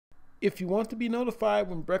If you want to be notified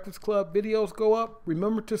when Breakfast Club videos go up,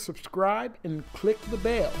 remember to subscribe and click the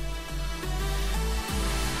bell.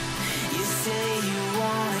 You say you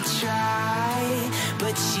wanna try,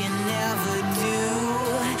 but you never do.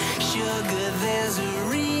 Sugar, there's a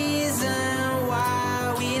reason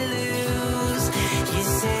why we lose. You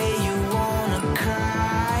say you wanna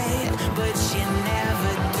cry, but you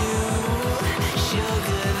never do.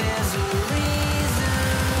 Sugar, there's a reason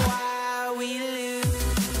why we lose.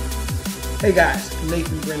 Hey guys,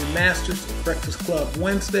 Nathan Brennan Masters, Breakfast Club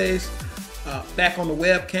Wednesdays. Back on the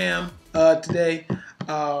webcam today.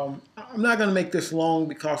 I'm not going to make this long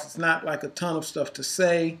because it's not like a ton of stuff to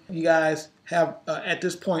say. You guys have at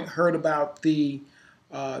this point heard about the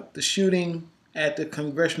shooting at the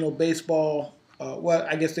Congressional baseball. Well,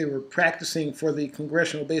 I guess they were practicing for the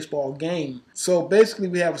Congressional baseball game. So basically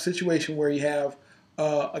we have a situation where you have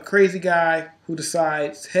a crazy guy who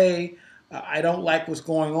decides, hey, I don't like what's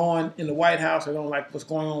going on in the White House. I don't like what's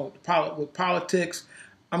going on with politics.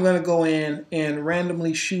 I'm going to go in and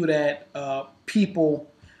randomly shoot at people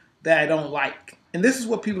that I don't like. And this is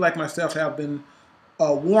what people like myself have been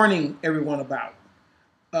warning everyone about.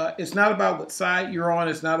 It's not about what side you're on.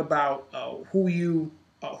 It's not about who you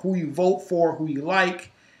vote for, who you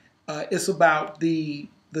like. It's about the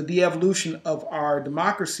de-evolution of our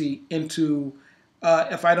democracy into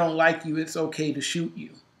if I don't like you, it's okay to shoot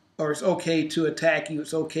you, or it's okay to attack you.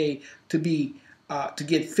 It's okay to be to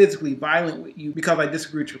get physically violent with you because I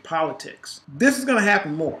disagree with your politics. This is going to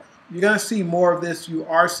happen more. You're going to see more of this. You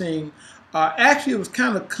are seeing, actually it was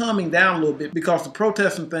kind of calming down a little bit because the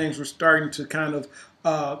protests and things were starting to kind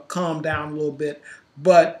of calm down a little bit.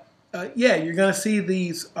 But yeah, you're going to see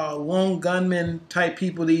these lone gunman type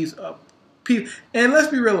people, these people, and let's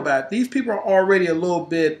be real about it. These people are already a little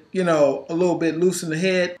bit, a little bit loose in the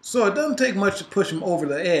head. So it doesn't take much to push them over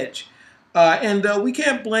the edge. And we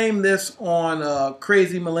can't blame this on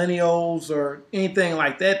crazy millennials or anything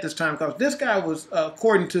like that this time, because this guy was,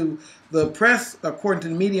 according to the press, according to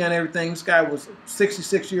the media and everything, this guy was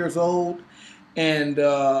 66 years old. And,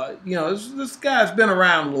 this guy's been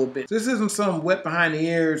around a little bit. This isn't some wet behind the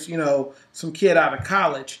ears, some kid out of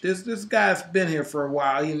college. This guy's been here for a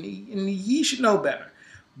while, and he should know better.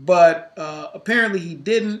 But apparently he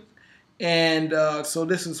didn't, and so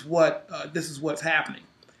this is what's happening.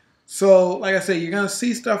 So, like I say, you're going to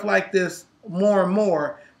see stuff like this more and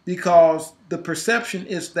more because the perception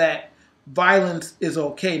is that violence is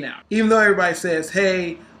okay now. Even though everybody says,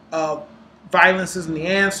 hey, violence isn't the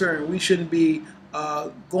answer and we shouldn't be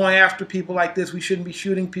going after people like this. We shouldn't be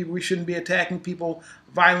shooting people. We shouldn't be attacking people.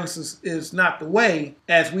 Violence is not the way.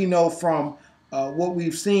 As we know from what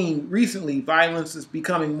we've seen recently, violence is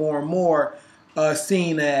becoming more and more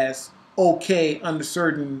seen as okay under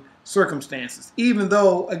certain circumstances. Even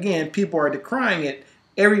though, again, people are decrying it,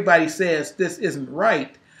 everybody says this isn't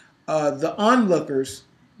right. The onlookers,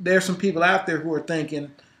 there's some people out there who are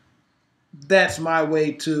thinking, that's my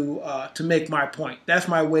way to make my point. That's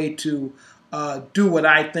my way to do what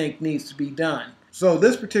I think needs to be done. So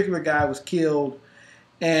this particular guy was killed,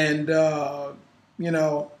 and who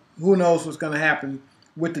knows what's going to happen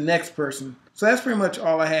with the next person. So that's pretty much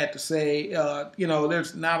all I had to say.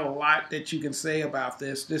 There's not a lot that you can say about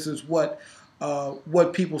this. This is what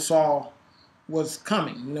people saw was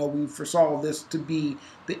coming. We foresaw this to be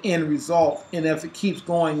the end result, and if it keeps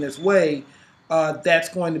going this way, that's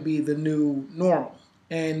going to be the new normal,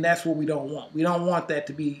 and that's what we don't want. We don't want that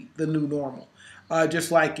to be the new normal.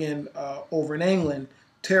 Just like over in England,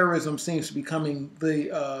 terrorism seems to be becoming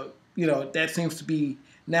that seems to be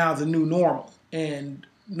now the new normal, and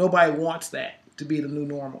nobody wants that to be the new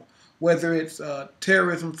normal. Whether it's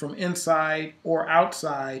terrorism from inside or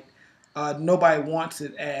outside, nobody wants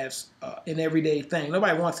it as an everyday thing.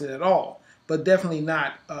 Nobody wants it at all, but definitely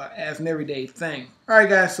not as an everyday thing. All right,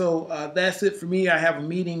 guys, so that's it for me. I have a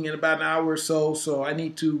meeting in about an hour or so, so I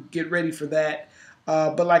need to get ready for that.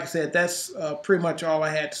 But like I said, that's pretty much all I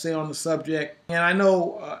had to say on the subject. And I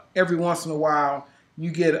know every once in a while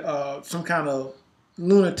you get some kind of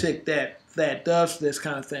lunatic that does this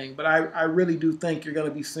kind of thing, but I really do think you're going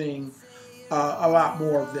to be seeing a lot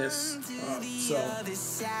more of this.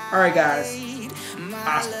 All right, guys.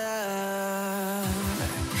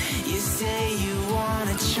 You say you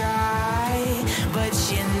wanna try.